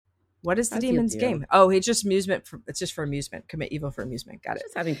What is the As you demon's do. game? Oh, it's just amusement. It's just for amusement. Commit evil for amusement. Got it.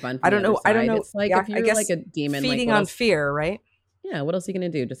 Just having fun. I don't know. I don't know. It's like Yeah, if I you're guess like a demon, like feeding what on else? fear, right? Yeah, what else are you gonna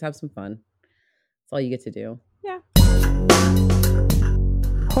do? Just have some fun. That's all you get to do. Yeah.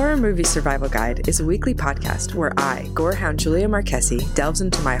 Horror Movie Survival Guide is a weekly podcast where I, gorehound Julia Marquesi, delves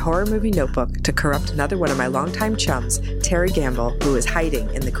into my horror movie notebook to corrupt another one of my longtime chums, Terry Gamble, who is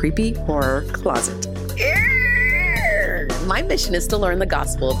hiding in the creepy horror closet. My mission is to learn the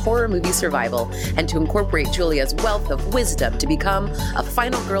gospel of horror movie survival and to incorporate Julia's wealth of wisdom to become a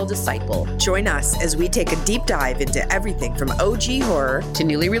final girl disciple. Join us as we take a deep dive into everything from OG horror To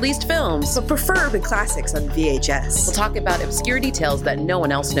newly released films, but preferably classics on VHS. we'll talk about obscure details that no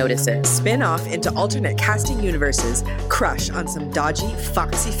one else notices. Spin off into alternate casting universes, crush on some dodgy,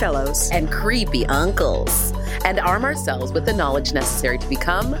 foxy fellows, And creepy uncles. And arm ourselves with the knowledge necessary to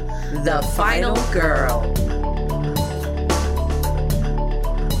become the final girl.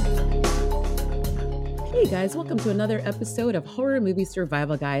 Hey guys, welcome to another episode of Horror Movie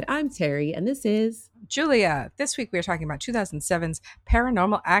Survival Guide. I'm Terry, and this is Julia. This week we are talking about 2007's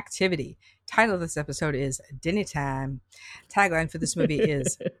Paranormal Activity. Title of this episode is Dinner Time. Tagline for this movie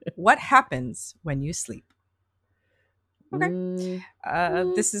is What Happens When You Sleep? Okay.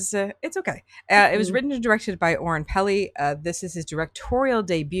 This is, it's okay. It was written and directed by Oren Peli. This is his directorial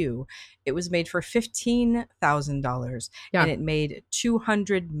debut. It was made for $15,000 Yeah. and it made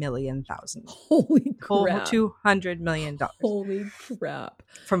 $200 million. Holy crap. $200 million Holy crap.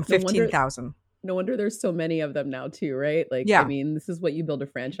 from No wonder- 15,000. No wonder there's so many of them now too, right? Like, Yeah. I mean, this is what you build a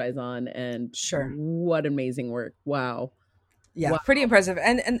franchise on, and Sure. what amazing work. Wow. Yeah, Wow. pretty impressive.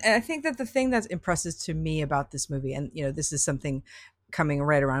 And I think that the thing that impresses to me about this movie, and you know, this is something coming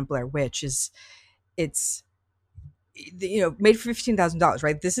right around Blair Witch, is it's made for $15,000,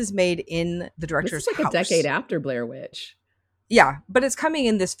 right? This is made in the This director's is like house. a decade after Blair Witch. Yeah, but it's coming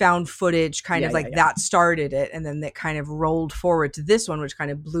in this found footage kind of Yeah, like yeah. that started it, and then that kind of rolled forward to this one, which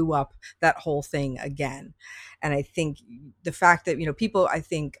kind of blew up that whole thing again. And I think the fact that, people, I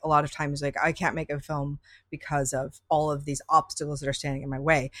think a lot of times like, I can't make a film because of all of these obstacles that are standing in my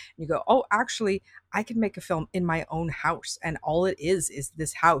way. And you go, oh, actually, I can make a film in my own house. And all it is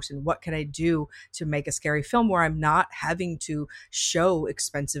this house. And what can I do to make a scary film where I'm not having to show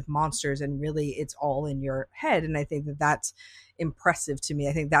expensive monsters and really it's all in your head. And I think that that's impressive to me.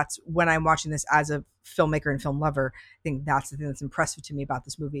 I think that's when I'm watching this as a filmmaker and film lover, I think that's the thing that's impressive to me about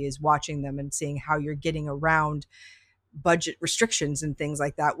this movie is watching them and seeing how you're getting around budget restrictions and things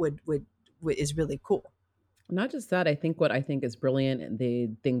like that would is really cool. Not just that, I think what I think is brilliant, and the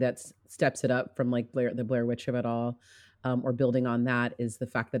thing that steps it up from like the Blair Witch of it all, or building on that, is the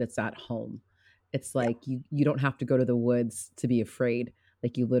fact that it's at home. It's like you don't have to go to the woods to be afraid.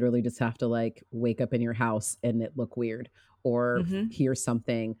 Like you literally just have to like wake up in your house and it look weird, or hear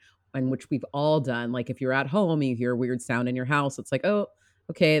something, and which we've all done. Like if you're at home, you hear a weird sound in your house, it's like, oh,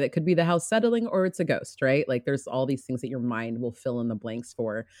 okay, that could be the house settling or it's a ghost, right? Like there's all these things that your mind will fill in the blanks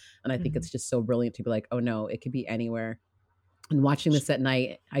for. And I think it's just so brilliant to be like, oh no, it could be anywhere. And watching this at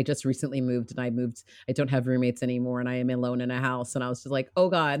night, I just recently moved, I don't have roommates anymore, and I am alone in a house. And I was just like, oh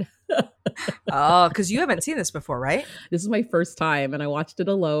God. Oh, because you haven't seen this before, right? This is my first time, and I watched it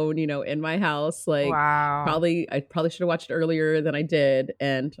alone, in my house. Like, wow. I probably should have watched it earlier than I did.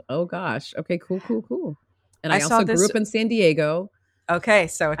 And oh gosh, okay, cool. And I saw also this- grew up in San Diego. Okay,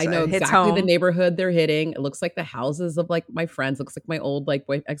 so I know it hits exactly home. the neighborhood they're hitting. It looks like the houses of like my friends. It looks like my old like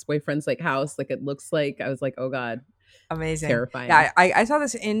ex-boyfriend's like house. Like it looks like, I was like, oh God. Amazing. Terrifying. Yeah, I saw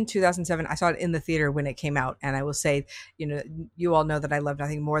this in 2007. I saw it in the theater when it came out. And I will say, you all know that I love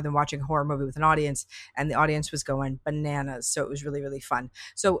nothing more than watching a horror movie with an audience. And the audience was going bananas. So it was really, really fun.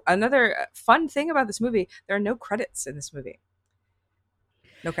 So another fun thing about this movie, there are no credits in this movie.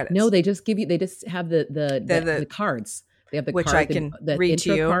 No credits. No, they just have the cards. They have the which card, I can the read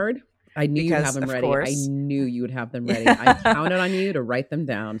intro to you. card. I knew you'd have them ready. Course. I knew you would have them ready. I counted on you to write them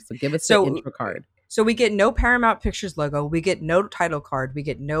down. So give us the intro card. So we get no Paramount Pictures logo. We get no title card. We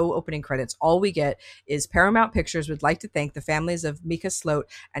get no opening credits. All we get is Paramount Pictures would like to thank the families of Mika Sloat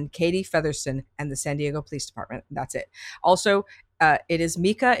and Katie Featherston and the San Diego Police Department. That's it. Also, it is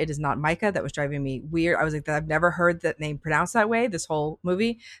Mika. It is not Micah. That was driving me weird. I was like, I've never heard that name pronounced that way this whole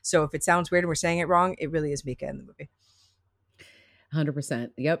movie. So if it sounds weird and we're saying it wrong, it really is Mika in the movie.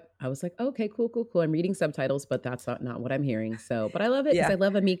 100%. Yep. I was like, okay, cool. I'm reading subtitles, but that's not what I'm hearing. So, but I love it because I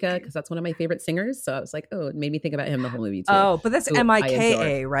love Amika because that's one of my favorite singers. So I was like, oh, it made me think about him the whole movie too. Oh, but that's so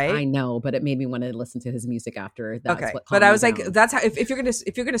Mika, right? I know, but it made me want to listen to his music after. That's okay. what but I was down. like, that's how, if you're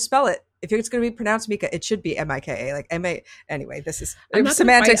going to spell it, if it's going to be pronounced Mika, it should be Mika. Like M-A. Anyway, this is I'm not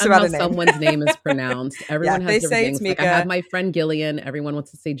semantics about how the name. someone's name is pronounced. Everyone they has different say things. it's Like I Mika. have my friend Gillian. Everyone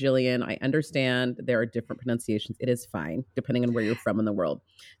wants to say Jillian. I understand there are different pronunciations. It is fine, depending on where you're from in the world.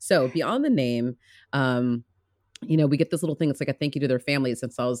 So beyond the name, we get this little thing. It's like a thank you to their families.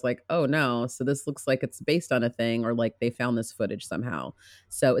 And so I was like, oh no. So this looks like it's based on a thing, or like they found this footage somehow.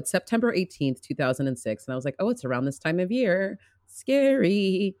 So it's September 18th, 2006. And I was like, oh, it's around this time of year.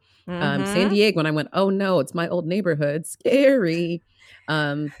 Scary. San Diego. And I went, oh no, it's my old neighborhood. Scary.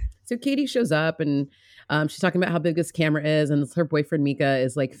 So Katie shows up and she's talking about how big this camera is. And her boyfriend, Mika,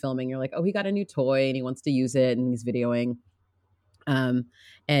 is like filming. You're like, oh, he got a new toy and he wants to use it. And he's videoing.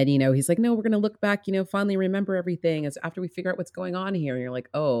 And he's like, no, we're going to look back, finally remember everything as after we figure out what's going on here. And you're like,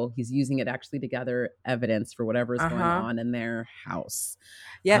 oh, he's using it actually to gather evidence for whatever is going on in their house.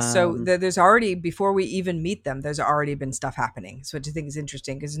 Yes. So there's already, before we even meet them, there's already been stuff happening. So I think is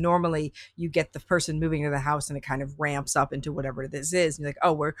interesting because normally you get the person moving to the house and it kind of ramps up into whatever this is. And you're like,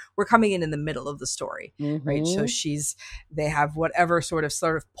 oh, we're coming in the middle of the story, right? So they have whatever sort of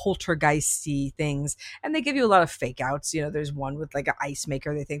poltergeisty things, and they give you a lot of fake outs. There's one with like an ice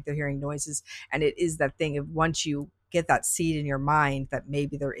maker. They think they're hearing noises, and it is that thing of once you get that seed in your mind that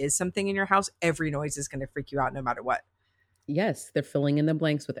maybe there is something in your house, every noise is going to freak you out no matter what. Yes, they're filling in the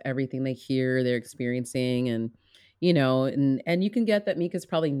blanks with everything they hear, they're experiencing, and and you can get that Mika's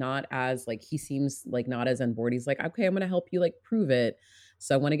probably not as like, he seems like not as on board. He's like, okay, I'm going to help you like prove it.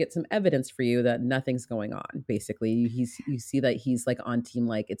 So I want to get some evidence for you that nothing's going on. Basically, you see that he's like on team,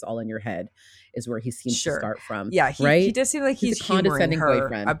 like it's all in your head is where he seems to start from. Yeah, he does seem like he's a condescending her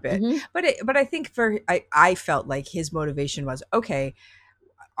boyfriend a bit. But I think I felt like his motivation was, okay,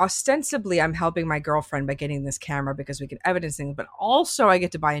 ostensibly I'm helping my girlfriend by getting this camera because we can evidence things, but also I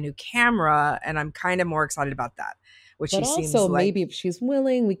get to buy a new camera and I'm kind of more excited about that. But also maybe if she's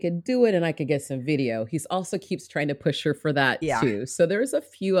willing, we could do it and I could get some video. He's also keeps trying to push her for that too. So there's a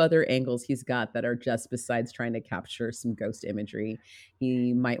few other angles he's got that are just besides trying to capture some ghost imagery.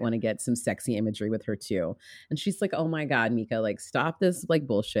 He might want to get some sexy imagery with her too. And she's like, oh my God, Mika, like stop this like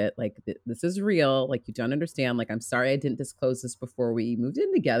bullshit. Like this is real. Like you don't understand. Like, I'm sorry I didn't disclose this before we moved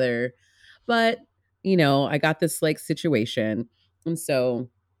in together. But, I got this like situation. And so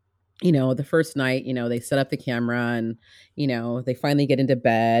the first night, they set up the camera and, they finally get into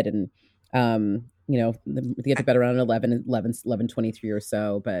bed and, they get to bed around 11:23 or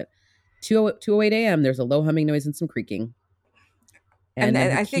so. But 2:08 a.m., there's a low humming noise and some creaking. And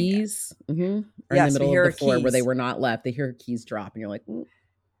then the keys are in the middle of the floor where they were not left. They hear her keys drop and you're like,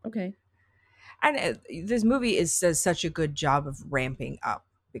 okay. And this movie does such a good job of ramping up,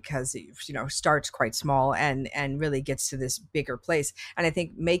 because it starts quite small and really gets to this bigger place. And I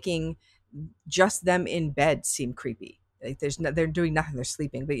think making just them in bed seem creepy. Like they're doing nothing, they're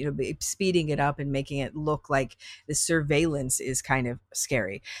sleeping, but speeding it up and making it look like the surveillance is kind of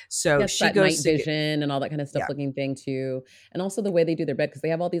scary. So she goes night vision and all that kind of stuff looking thing too. And also the way they do their bed, because they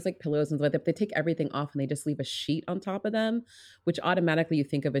have all these like pillows and stuff, they take everything off and they just leave a sheet on top of them, which automatically you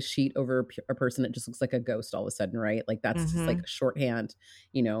think of a sheet over a person that just looks like a ghost all of a sudden, right? Like that's just like shorthand,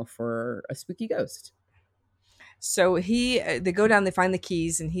 for a spooky ghost. So they go down, they find the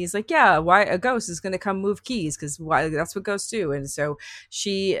keys, and he's like, yeah, why a ghost is going to come move keys, because that's what ghosts do. And so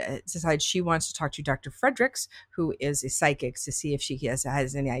she decides she wants to talk to Dr. Fredericks, who is a psychic, to see if she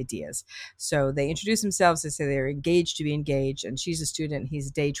has any ideas. So they introduce themselves. They say they're engaged to be engaged, and she's a student, he's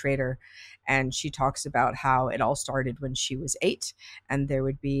a day trader. And she talks about how it all started when she was 8, and there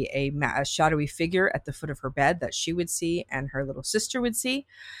would be a shadowy figure at the foot of her bed that she would see and her little sister would see.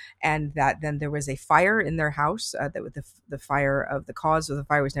 And that then there was a fire in their house, that with the fire of the cause of the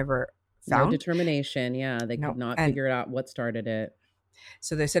fire was never found. No determination. Yeah. They could not figure out what started it.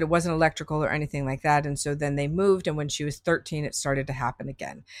 So they said it wasn't electrical or anything like that. And so then they moved. And when she was 13, it started to happen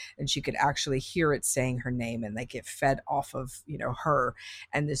again. And she could actually hear it saying her name, and they get fed off of, her.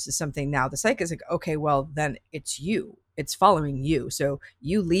 And this is something now the psychic is like, okay, well, then it's you. It's following you. So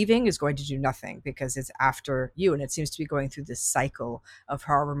you leaving is going to do nothing because it's after you. And it seems to be going through this cycle of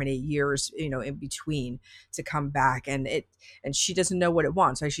however many years, in between to come back. And she doesn't know what it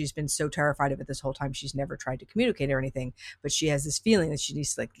wants. Right? She's been so terrified of it this whole time. She's never tried to communicate or anything, but she has this feeling that she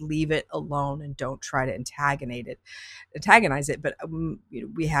needs to like leave it alone and don't try to antagonize it. But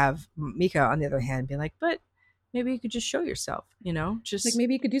we have Mika on the other hand being like, but maybe you could just show yourself, just like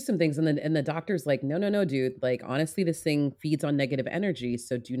maybe you could do some things. And the doctor's like, no, dude. Like, honestly, this thing feeds on negative energy.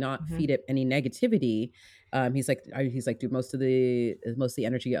 So do not feed it any negativity. He's like, dude, most of the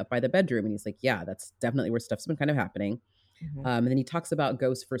energy up by the bedroom. And he's like, yeah, that's definitely where stuff's been kind of happening. And then he talks about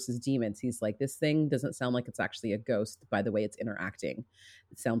ghosts versus demons. He's like, this thing doesn't sound like it's actually a ghost by the way it's interacting.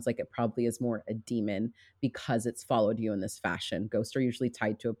 It sounds like it probably is more a demon because it's followed you in this fashion. Ghosts are usually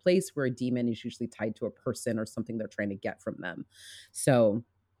tied to a place, where a demon is usually tied to a person or something they're trying to get from them. So,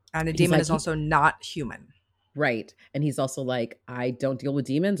 and a demon is also not human. Right. And he's also like, I don't deal with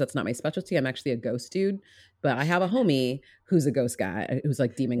demons. That's not my specialty. I'm actually a ghost dude. But I have a homie who's a ghost guy, who's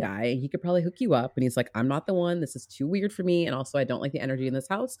like demon guy. He could probably hook you up. And he's like, I'm not the one. This is too weird for me. And also, I don't like the energy in this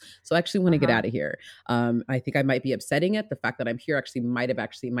house. So I actually want to get out of here. I think I might be upsetting it. The fact that I'm here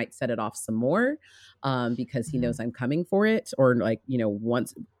might set it off some more, because he knows I'm coming for it, or like,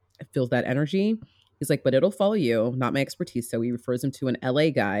 once it feels that energy. He's like, but it'll follow you, not my expertise. So he refers him to an LA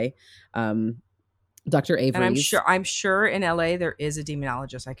guy. Dr. Avery. And I'm sure in LA there is a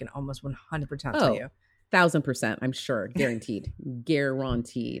demonologist. I can almost 100% tell you. 1,000%. I'm sure. Guaranteed.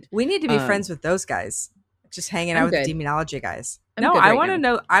 Guaranteed. We need to be friends with those guys. Just hanging out with the demonology guys. I want to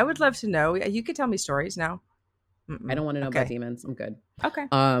know. I would love to know. You could tell me stories now. I don't want to know about demons. I'm good. Okay.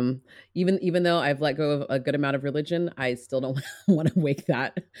 Even though I've let go of a good amount of religion, I still don't want to wake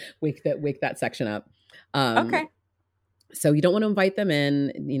that section up. Okay. So you don't want to invite them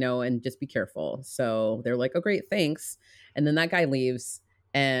in, and just be careful. So they're like, oh, great, thanks. And then that guy leaves,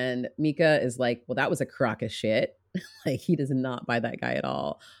 and Mika is like, well, that was a crock of shit. Like, he does not buy that guy at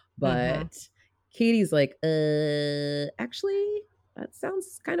all. But Katie's like, actually, that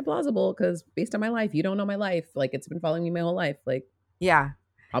sounds kind of plausible, because based on my life, you don't know my life. Like, it's been following me my whole life. Like, yeah.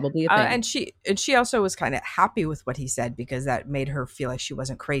 Probably a thing. And she also was kind of happy with what he said, because that made her feel like she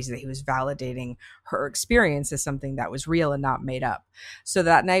wasn't crazy, that he was validating her experience as something that was real and not made up. So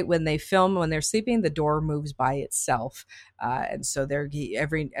that night when they film, when they're sleeping, the door moves by itself. And so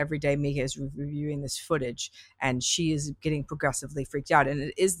every day Mika is reviewing this footage, and she is getting progressively freaked out. And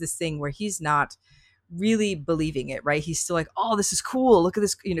it is this thing where he's not really believing it, right? He's still like, oh, this is cool. Look at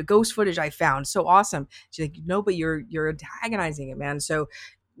this, ghost footage I found. So awesome. She's like, no, but you're antagonizing it, man. So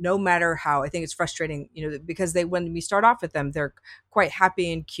no matter how, I think it's frustrating, because when we start off with them, they're quite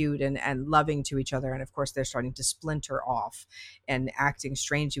happy and cute and loving to each other. And of course, they're starting to splinter off and acting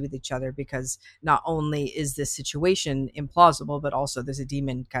strangely with each other, because not only is this situation implausible, but also there's a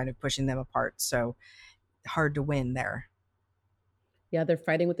demon kind of pushing them apart. So hard to win there. Yeah, they're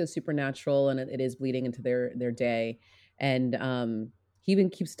fighting with the supernatural, and it is bleeding into their day. And he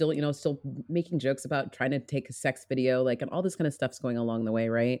even keeps still making jokes about trying to take a sex video, like, and all this kind of stuff's going along the way,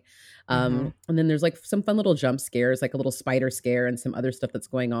 right? And then there's like some fun little jump scares, like a little spider scare and some other stuff that's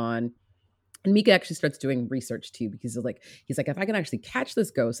going on. And Mika actually starts doing research too, because he's like, if I can actually catch this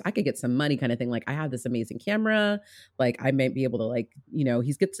ghost, I could get some money, kind of thing. Like, I have this amazing camera, like I might be able to, like, he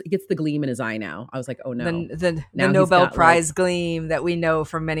gets the gleam in his eye now. I was like, oh no, the Nobel Prize gleam that we know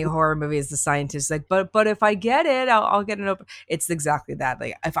from many horror movies. The scientist like, but if I get it, I'll get an open. It's exactly that.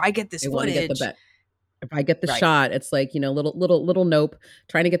 Like, if I get this footage. If I get the shot, it's like, little Nope,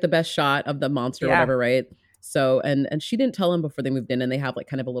 trying to get the best shot of the monster, or whatever, right? So, and she didn't tell him before they moved in, and they have like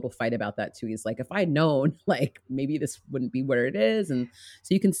kind of a little fight about that too. He's like, if I'd known, like, maybe this wouldn't be where it is. And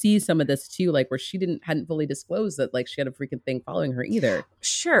so you can see some of this too, like where she hadn't fully disclosed that, like, she had a freaking thing following her either.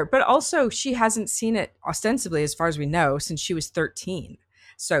 Sure. But also she hasn't seen it ostensibly, as far as we know, since she was 13.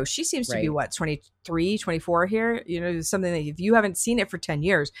 So she seems to be 23, 24 here, something that if you haven't seen it for 10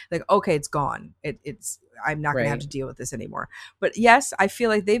 years, like, okay, it's gone. I'm not going to have to deal with this anymore. But yes, I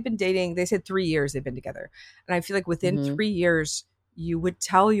feel like they've been dating. They said 3 years they've been together. And I feel like within 3 years, you would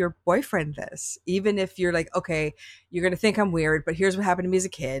tell your boyfriend this, even if you're like, okay, you're going to think I'm weird, but here's what happened to me as a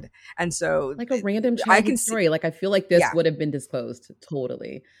kid. And so like a random childhood story. Like, I feel like this would have been disclosed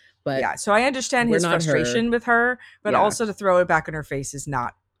totally. But so I understand his frustration with her, but also to throw it back in her face is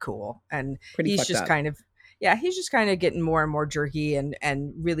not cool. And he's just kind of getting more and more jerky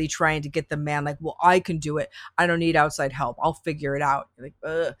and really trying to get the man like, well, I can do it. I don't need outside help. I'll figure it out. Like,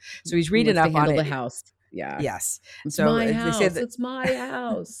 ugh. So he's reading up on it. The house. Yeah. Yes. It's my house. They say it's my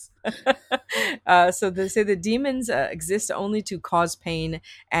house. So they say that demons exist only to cause pain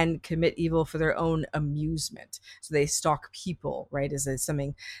and commit evil for their own amusement. So they stalk people, right? Is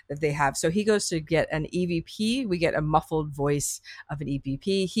something that they have. So he goes to get an EVP. We get a muffled voice of an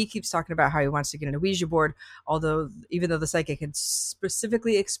EVP. He keeps talking about how he wants to get an Ouija board, even though the psychic had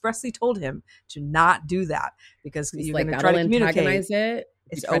specifically expressly told him to not do that, because you're going to try to communicate.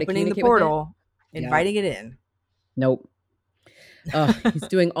 It's opening the portal. Inviting it in. Nope. He's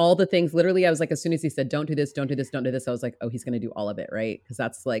doing all the things. Literally, I was like, as soon as he said, don't do this, don't do this, don't do this, I was like, oh, he's going to do all of it, right? Because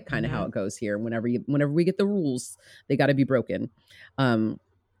that's like kind of how it goes here. Whenever we get the rules, they got to be broken.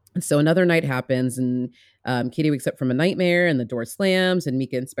 So another night happens, and Katie wakes up from a nightmare, and the door slams, and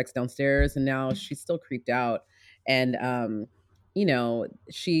Mika inspects downstairs, and now she's still creeped out. And you know,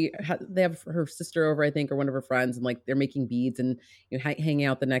 they have her sister over, I think, or one of her friends, and like they're making beads and hanging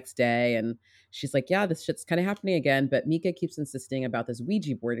out the next day. And she's like, yeah, this shit's kind of happening again. But Mika keeps insisting about this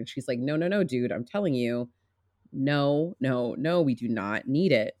Ouija board, and she's like, no, no, no, dude, I'm telling you, no, no, no, we do not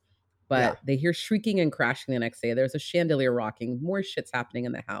need it. But they hear shrieking and crashing the next day. There's a chandelier rocking, more shit's happening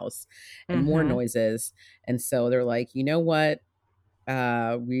in the house, and more noises. And so they're like, you know what?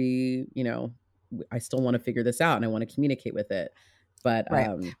 We, you know, I still want to figure this out and I want to communicate with it. But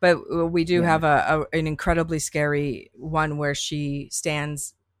but we do have an incredibly scary one where she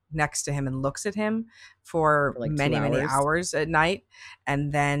stands next to him and looks at him for like many hours at night,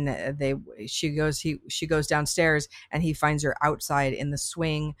 and then she goes downstairs and he finds her outside in the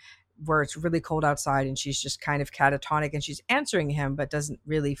swing where it's really cold outside, and she's just kind of catatonic, and she's answering him but doesn't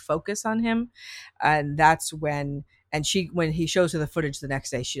really focus on him. And that's when he shows her the footage the next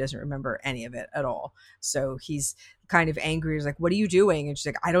day, she doesn't remember any of it at all. So he's kind of angry. He's like, what are you doing? And she's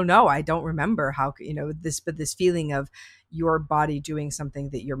like, I don't know. I don't remember how, but this feeling of your body doing something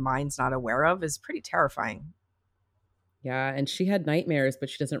that your mind's not aware of is pretty terrifying. Yeah. And she had nightmares,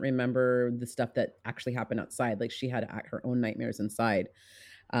 but she doesn't remember the stuff that actually happened outside. Like she had her own nightmares inside.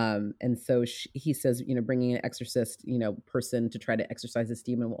 And so he says, bringing an exorcist, person to try to exorcise this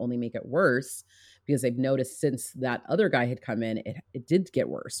demon will only make it worse, because they've noticed since that other guy had come in, it did get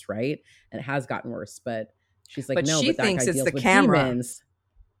worse. Right. And it has gotten worse, but she's like, no, she but thinks that guy it's deals the with camera. Demons.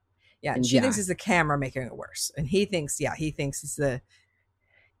 Yeah. And she thinks it's the camera making it worse. And he thinks it's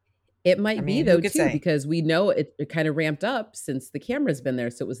it might be though too, because we know it kind of ramped up since the camera's been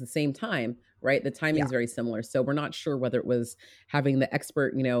there. So it was the same time, right? The timing is very similar. So we're not sure whether it was having the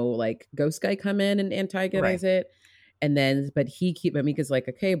expert, like ghost guy come in and antagonize it. And then, but Mika's like,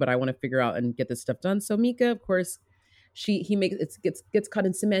 okay, but I want to figure out and get this stuff done. So Mika, of course, gets caught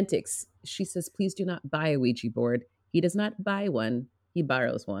in semantics. She says, please do not buy a Ouija board. He does not buy one. He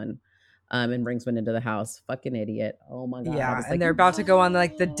borrows one. And brings one into the house. Fucking idiot. Oh my God. Yeah. And they're about to go on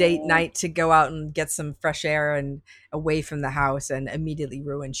like the date night to go out and get some fresh air and away from the house, and immediately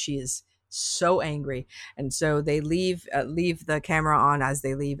ruined. She is so angry. And so they leave the camera on as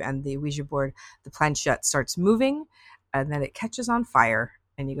they leave, and the Ouija board, the planchette, starts moving, and then it catches on fire,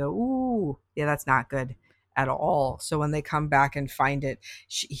 and you go, ooh, yeah, that's not good at all. So when they come back and find it,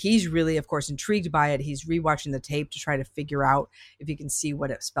 he's really, of course, intrigued by it. He's rewatching the tape to try to figure out if he can see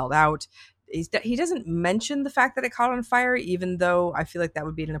what it spelled out. He doesn't mention the fact that it caught on fire, even though I feel like that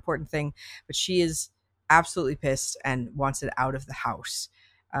would be an important thing. But she is absolutely pissed and wants it out of the house.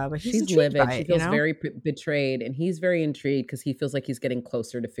 But she's livid. She feels very betrayed, and he's very intrigued because he feels like he's getting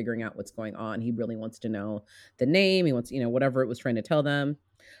closer to figuring out what's going on. He really wants to know the name. He wants, whatever it was trying to tell them.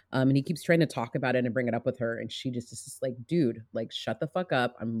 And he keeps trying to talk about it and bring it up with her. And she just is like, dude, like, shut the fuck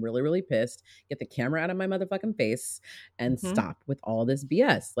up. I'm really, really pissed. Get the camera out of my motherfucking face and stop with all this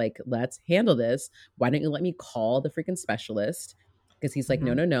BS. Like, let's handle this. Why don't you let me call the freaking specialist? Because he's like,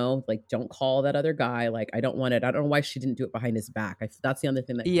 no, like, don't call that other guy. Like, I don't want it. I don't know why she didn't do it behind his back. That's the other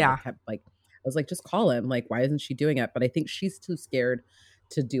thing that kept, like, I was like, just call him. Like, why isn't she doing it? But I think she's too scared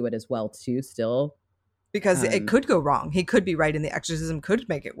to do it as well, too, still. Because it could go wrong. He could be right, and the exorcism could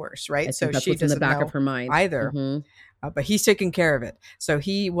make it worse, right? So she doesn't in the back of her mind either. But he's taking care of it. So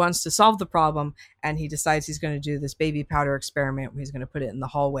he wants to solve the problem, and he decides he's going to do this baby powder experiment where he's going to put it in the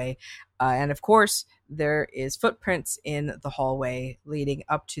hallway. And of course, there is footprints in the hallway leading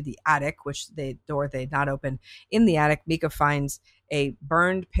up to the attic, which they not open. In the attic, Mika finds a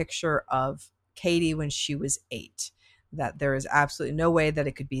burned picture of Katie when she was 8. That there is absolutely no way that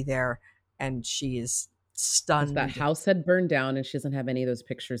it could be there, and she is stunned. That house had burned down, and she doesn't have any of those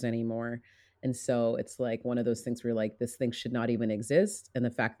pictures anymore. And so it's like one of those things where you're like, this thing should not even exist. And the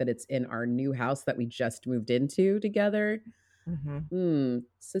fact that it's in our new house that we just moved into together,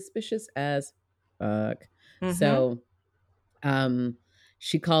 suspicious as fuck. So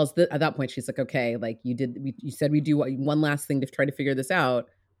she calls at that point, she's like, okay, like you said we do one last thing to try to figure this out.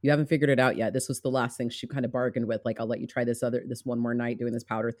 You haven't figured it out yet. This was the last thing she kind of bargained with. Like, I'll let you try this one more night doing this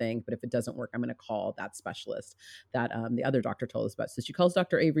powder thing. But if it doesn't work, I'm going to call that specialist that the other doctor told us about. So she calls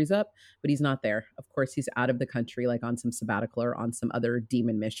Dr. Avery's up, but he's not there. Of course, he's out of the country, like on some sabbatical or on some other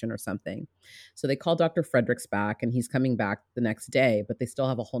demon mission or something. So they call Dr. Fredericks back, and he's coming back the next day, but they still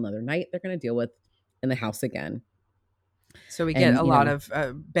have a whole nother night they're going to deal with in the house again. So we get a lot of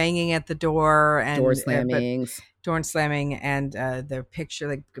banging at the door and door slammings. Door slamming, and the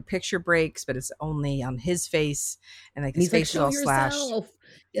picture breaks, but it's only on his face, and like his face is all slashed.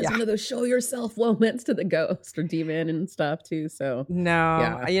 It's one of those show yourself moments to the ghost or demon and stuff too. So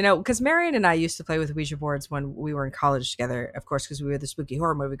because Marion and I used to play with Ouija boards when we were in college together, of course, because we were the spooky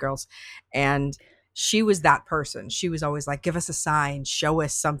horror movie girls, and she was that person. She was always like, give us a sign, show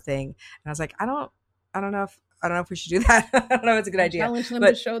us something. And I was like, I don't know if we should do that. I don't know if it's a good idea. Challenge them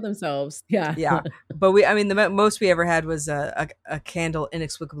to show themselves. Yeah. Yeah. But the most we ever had was a candle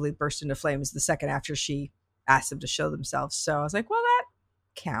inexplicably burst into flames the second after she asked them to show themselves. So I was like, well, that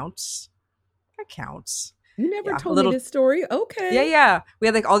counts. That counts. You never told me this story. Okay. Yeah. We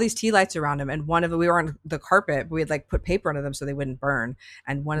had like all these tea lights around them, and one of them, we were on the carpet, but we had like put paper under them so they wouldn't burn.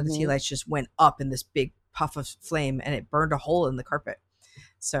 And one of the tea lights just went up in this big puff of flame, and it burned a hole in the carpet.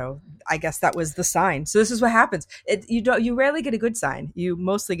 So I guess that was the sign. So this is what happens. You rarely get a good sign. You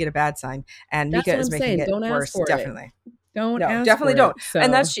mostly get a bad sign. And Mika is making it worse. Definitely. Definitely don't. So.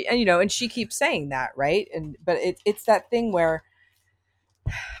 And that's and she keeps saying that, right? But it's that thing where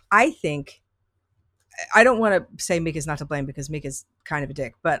I think, I don't want to say Mika's not to blame because Mika's kind of a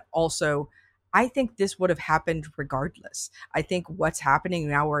dick, but also I think this would have happened regardless. I think what's happening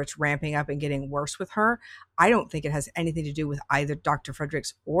now where it's ramping up and getting worse with her, I don't think it has anything to do with either Dr.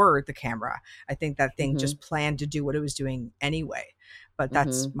 Fredericks or the camera. I think that thing just planned to do what it was doing anyway. But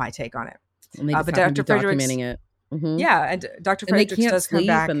that's my take on it. Well, but Dr. Fredericks documenting it. Yeah, and Dr. Fredericks does come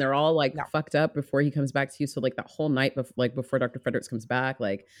back, and they're all like fucked up before he comes back to you. So like that whole night, before Dr. Fredericks comes back,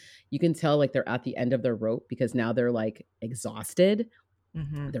 like you can tell like they're at the end of their rope because now they're like exhausted.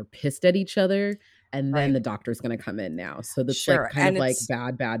 They're pissed at each other, and then the doctor's going to come in now. So that's like kind of like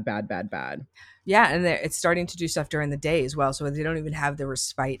bad. Yeah, and it's starting to do stuff during the day as well. So they don't even have the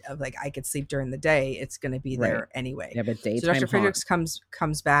respite of like I could sleep during the day. It's going to be there anyway. They have a daytime. So Dr. Fredericks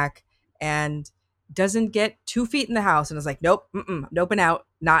comes back and doesn't get 2 feet in the house and is like, nope, nope and out.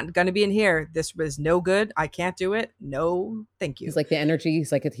 Not going to be in here. This was no good. I can't do it. No, thank you. He's like the energy. He's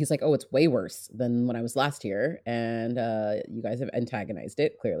like, oh, it's way worse than when I was last here. And you guys have antagonized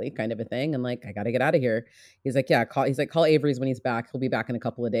it clearly, kind of a thing. And like, I got to get out of here. He's like, yeah, call Avery's when he's back. He'll be back in a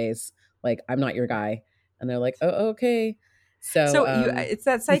couple of days. Like, I'm not your guy. And they're like, oh, okay. So it's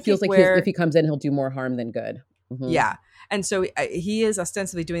that psychic feels like where if he comes in, he'll do more harm than good. Yeah. And so he is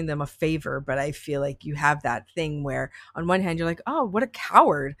ostensibly doing them a favor, but I feel like you have that thing where on one hand, you're like, oh, what a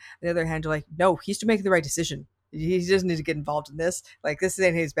coward. On the other hand, you're like, no, he's to make the right decision. He doesn't need to get involved in this. Like, this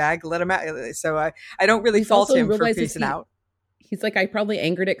ain't his bag. Let him out. So I don't really fault him for piecing out. He's like, I probably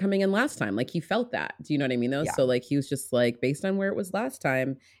angered it coming in last time. Like, he felt that. Do you know what I mean, though? Yeah. So, like, he was just like, based on where it was last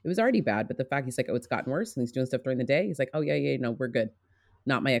time, it was already bad. But the fact he's like, oh, it's gotten worse. And he's doing stuff during the day. He's like, oh, yeah, no, we're good.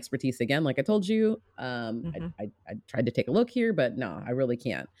 Not my expertise again, like I told you. I tried to take a look here, but no, I really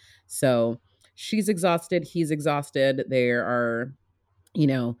can't. So she's exhausted. He's exhausted. They are,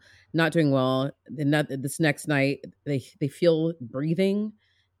 not doing well. This next night, they feel breathing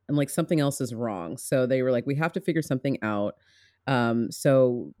and like something else is wrong. So they were like, we have to figure something out.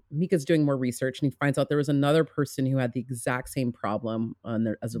 So Mika's doing more research and he finds out there was another person who had the exact same problem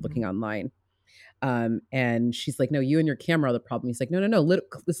as they're looking online. And she's like, no, you and your camera are the problem. He's like, no.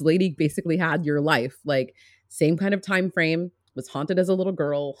 This lady basically had your life, like same kind of time frame, was haunted as a little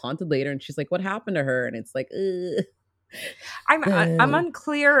girl, haunted later. And she's like, what happened to her? And it's like, I'm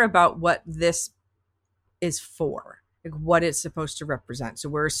unclear about what this is for, like what it's supposed to represent. So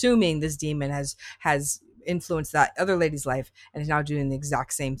we're assuming this demon has influenced that other lady's life and is now doing the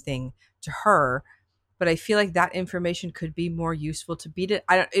exact same thing to her. But I feel like that information could be more useful to beat it.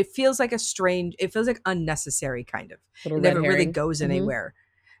 It feels like unnecessary kind of. It never really goes anywhere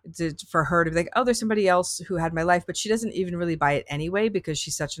for her to be like, oh, there's somebody else who had my life, but she doesn't even really buy it anyway because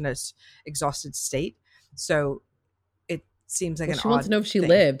she's such in an exhausted state. So it seems like she wants to know if she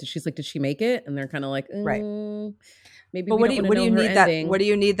lived. She's like, did she make it? And they're kind of like, right. Maybe. But what do you need that? What do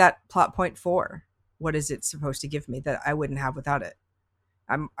you need that plot point for? What is it supposed to give me that I wouldn't have without it?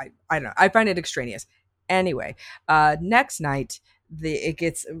 I don't know. I find it extraneous. Anyway, next night,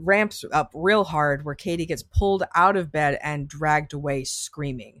 it ramps up real hard where Katie gets pulled out of bed and dragged away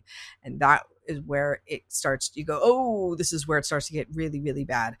screaming. And that is where it starts. You go, oh, this is where it starts to get really, really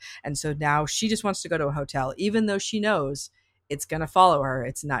bad. And so now she just wants to go to a hotel, even though she knows it's going to follow her.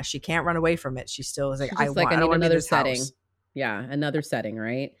 It's not, she can't run away from it. She still is like, I need another setting. House. Yeah, another setting,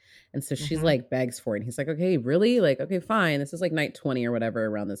 right? And so she's like begs for it. And he's like, okay, really? Like, okay, fine. This is like night 20 or whatever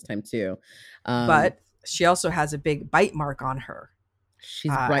around this time too. But she also has a big bite mark on her.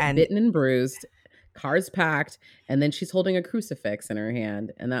 She's bitten and bruised, car's packed, and then she's holding a crucifix in her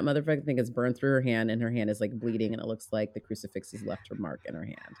hand. And that motherfucking thing is burned through her hand, and her hand is like bleeding, and it looks like the crucifix has left her mark in her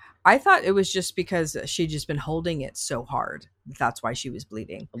hand. I thought it was just because she'd just been holding it so hard. That's why she was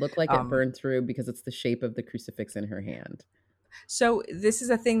bleeding. It looked like it burned through because it's the shape of the crucifix in her hand. So this is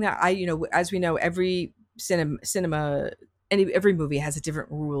a thing that as we know, every cinema every movie has a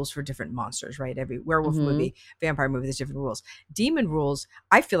different rules for different monsters, right? Every werewolf movie, vampire movie, there's different rules. Demon rules,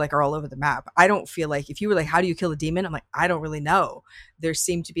 I feel like, are all over the map. I don't feel like, if you were like, how do you kill a demon? I'm like, I don't really know. There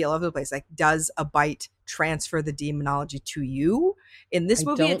seem to be all over the place. Like, does a bite transfer the demonology to you? In this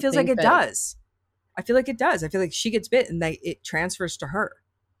movie, it feels like it does. I feel like it does. I feel like she gets bit and it transfers to her.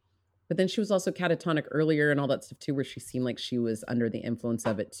 But then she was also catatonic earlier and all that stuff too, where she seemed like she was under the influence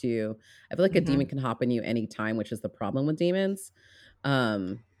of it too. I feel like a demon can hop in you anytime, which is the problem with demons.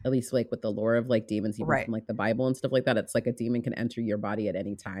 At least like with the lore of like demons, even from like the Bible and stuff like that. It's like a demon can enter your body at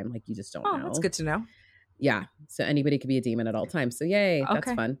any time. Like you just don't know. That's good to know. Yeah. So anybody could be a demon at all times. So yay,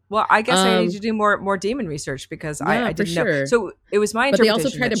 that's fun. Well, I guess I need to do more demon research because I didn't know. So it was my interpretation. But they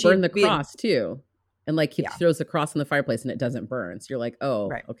also try to burn the cross too. And like he throws the cross in the fireplace and it doesn't burn. So you're like,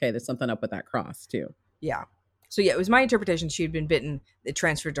 oh, okay, there's something up with that cross too. Yeah. So yeah, it was my interpretation. She had been bitten. It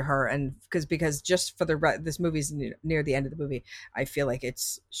transferred to her, and because just for this movie's near the end of the movie, I feel like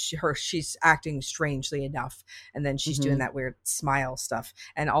she's acting strangely enough, and then she's doing that weird smile stuff,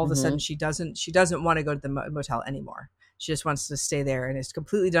 and all of a sudden she doesn't want to go to the motel anymore. She just wants to stay there, and it's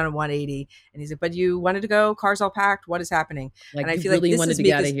completely done a 180. And he's like, "But you wanted to go? Cars all packed. What is happening?" Like, and I feel really like this wanted is to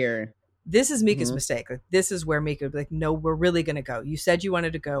get out of here. This is Mika's mistake. Like, this is where Mika would be like, no, we're really going to go. You said you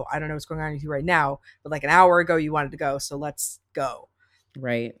wanted to go. I don't know what's going on with you right now, but like an hour ago you wanted to go. So let's go.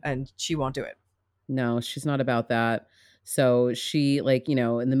 Right. And she won't do it. No, she's not about that. So she like, in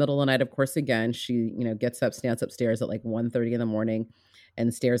the middle of the night, of course, again, she, gets up, stands upstairs at like 1:30 in the morning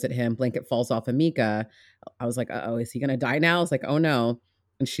and stares at him. Blanket falls off of Mika. I was like, uh-oh, is he going to die now? I was like, oh no.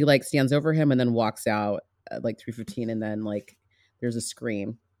 And she like stands over him and then walks out at like 3:15. And then like, there's a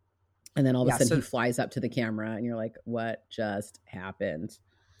scream. And then all of a sudden he flies up to the camera and you're like, what just happened?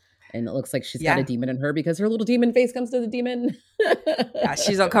 And it looks like she's got a demon in her because her little demon face comes to the demon. Yeah,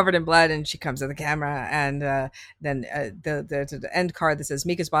 she's all covered in blood and she comes to the camera. And then the end card that says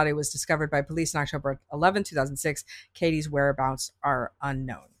Mika's body was discovered by police on October 11, 2006. Katie's whereabouts are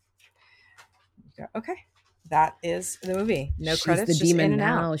unknown. Okay. That is the movie. No credits. She's the just demon in and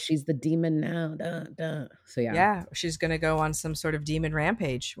now. out. She's the demon now. Duh, duh. So yeah. Yeah. She's going to go on some sort of demon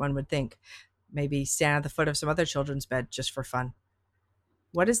rampage, one would think. Maybe stand at the foot of some other children's bed just for fun.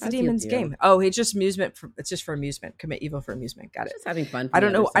 What is the demon's game? Oh, it's just amusement. It's just for amusement. Commit evil for amusement. Got it. Just having fun. I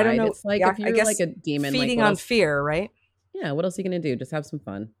don't know. It's like if you're like a demon. Feeding like, on fear, right? Yeah. What else are you going to do? Just have some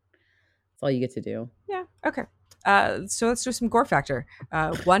fun. That's all you get to do. Yeah. Okay. So let's do some gore factor.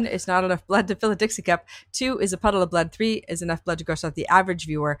 1 is not enough blood to fill a Dixie cup. 2 is a puddle of blood. 3 is enough blood to gross out the average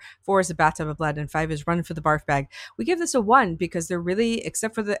viewer. 4 is a bathtub of blood. And 5 is run for the barf bag. We give this a 1 because they're really,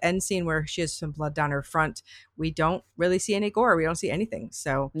 except for the end scene where she has some blood down her front, we don't really see any gore. We don't see anything.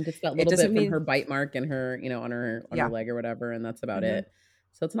 So and just that little bit from her bite mark and her, on her leg or whatever, and that's about it.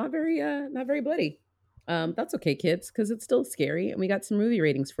 So it's not very bloody. That's okay, kids, because it's still scary. And we got some movie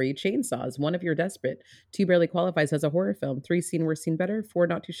ratings for you. Chainsaws. 1, if you're desperate. 2, barely qualifies as a horror film. 3, seen worse, seen better. 4,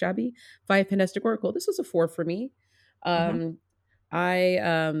 not too shabby. 5, fantastic oracle. This was a 4 for me. I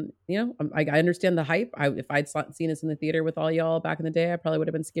understand the hype. If I'd seen this in the theater with all y'all back in the day, I probably would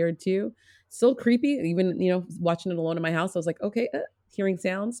have been scared too. Still creepy. Even, watching it alone in my house, I was like, okay, hearing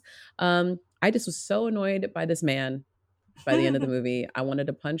sounds. I just was so annoyed by this man. By the end of the movie, I wanted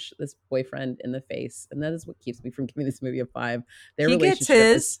to punch this boyfriend in the face, and that is what keeps me from giving this movie a 5. Their relationship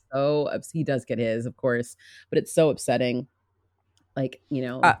is he does get his, of course, but it's so upsetting. Like the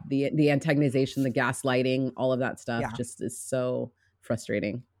antagonization, the gaslighting, all of that stuff just is so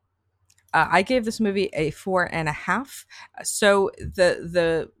frustrating. I gave this movie a 4.5. So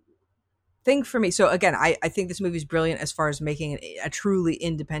the thing for me, so again, I think this movie is brilliant as far as making a truly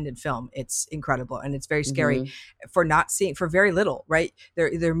independent film. It's incredible, and it's very scary for not seeing, for very little, right?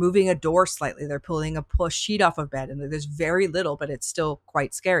 They're moving a door slightly, they're pulling a push sheet off of bed, and there's very little, but it's still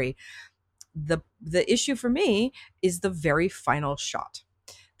quite scary. The issue for me is the very final shot.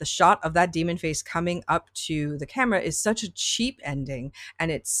 The shot of that demon face coming up to the camera is such a cheap ending,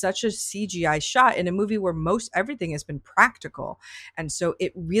 and it's such a CGI shot in a movie where most everything has been practical. And so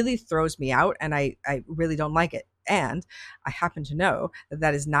it really throws me out, and I really don't like it. And I happen to know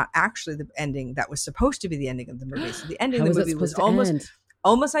that is not actually the ending that was supposed to be the ending of the movie. So the ending of the movie was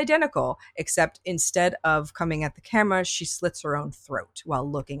almost identical, except instead of coming at the camera, she slits her own throat while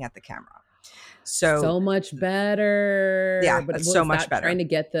looking at the camera. So much better. Yeah, but so much better.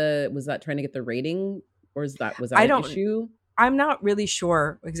 Was that trying to get the rating, or was that an issue? I'm not really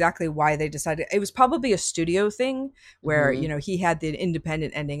sure exactly why they decided. It was probably a studio thing where he had the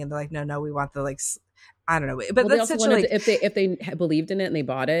independent ending, and they're like, no, we want the I don't know, but Well, they that's also such wanted like, to, if they believed in it and they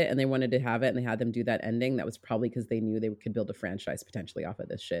bought it and they wanted to have it and they had them do that ending, that was probably because they knew they could build a franchise potentially off of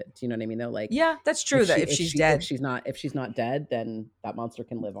this shit. Do you know what I mean? Though, like, yeah, that's true. That if she's dead, if she's not dead, then that monster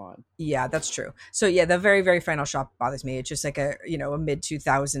can live on. yeah, that's true. So yeah, the very, very final shot bothers me. It's just like a, a mid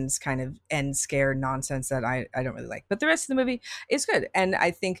 2000s kind of end scare nonsense that I don't really like. But the rest of the movie is good, and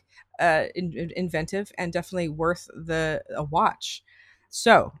I think inventive and definitely worth a watch.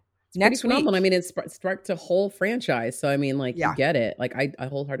 So next week, phenomenal. I mean, it sparked a whole franchise. So I mean, like, yeah. You get it. Like, I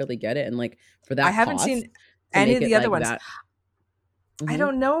wholeheartedly get it. And like, for that, I haven't seen any of the other ones. I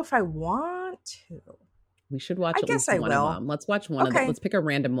don't know if I want to. We should watch. I guess I will. Of them. Let's watch one of them. Let's pick a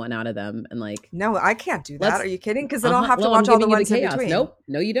random one out of them and like. No, I can't do that. Are you kidding? Because then I'll have to watch all the ones in between. Nope.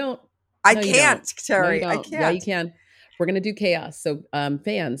 No, you don't. I can't, Terry. I can't. Yeah, you can. We're gonna do chaos. So,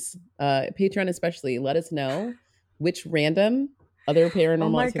 fans, Patreon especially, let us know which random other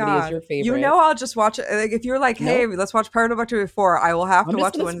Paranormal Activity is your favorite. I'll just watch it. Like, if you're like, hey, let's watch Paranormal Activity 4, I will have to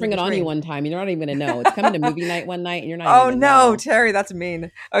watch the one. I'm just bring it on you one time. You're not even gonna know. It's coming to movie night one night, and you're not. Oh no, Terry, that's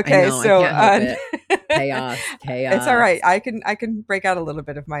mean. Okay, so chaos. It's all right. I can break out a little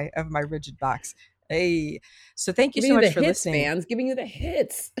bit of my rigid box. Hey, so thank you so much for listening. Fans giving you the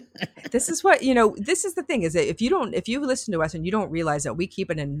hits. This is what, this is the thing, is that if you listen to us and you don't realize that we keep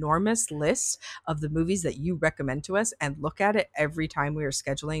an enormous list of the movies that you recommend to us and look at it every time we are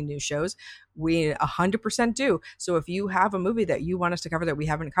scheduling new shows, we 100% do. So if you have a movie that you want us to cover that we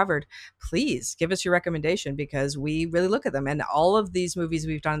haven't covered, please give us your recommendation, because we really look at them. And all of these movies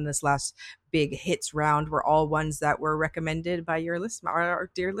we've done in this last big hits round were all ones that were recommended by our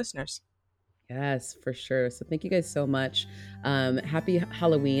dear listeners. Yes, for sure. So thank you guys so much. Happy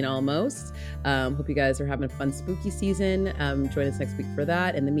Halloween almost. Hope you guys are having a fun spooky season. Join us next week for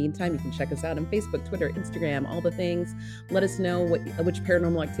that. In the meantime, you can check us out on Facebook, Twitter, Instagram, all the things. Let us know which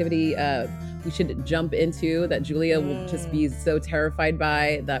Paranormal Activity we should jump into that Julia will just be so terrified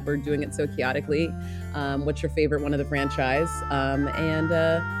by, that we're doing it so chaotically. What's your favorite one of the franchise? And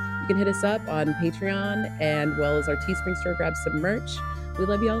you can hit us up on Patreon, and well as our Teespring store, grab some merch. We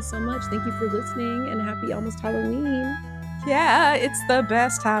love you all so much. Thank you for listening, and happy almost Halloween. Yeah, it's the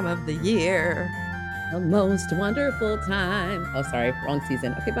best time of the year. The most wonderful time. Oh, sorry, wrong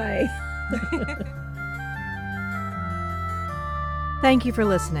season. Okay, bye. Thank you for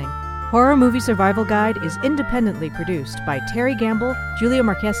listening. Horror Movie Survival Guide is independently produced by Terry Gamble, Julia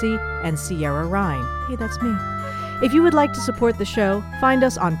Marchesi, and Sierra Ryan. Hey, that's me. If you would like to support the show, find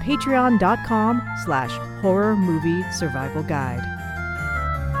us on patreon.com/horror movie survival guide.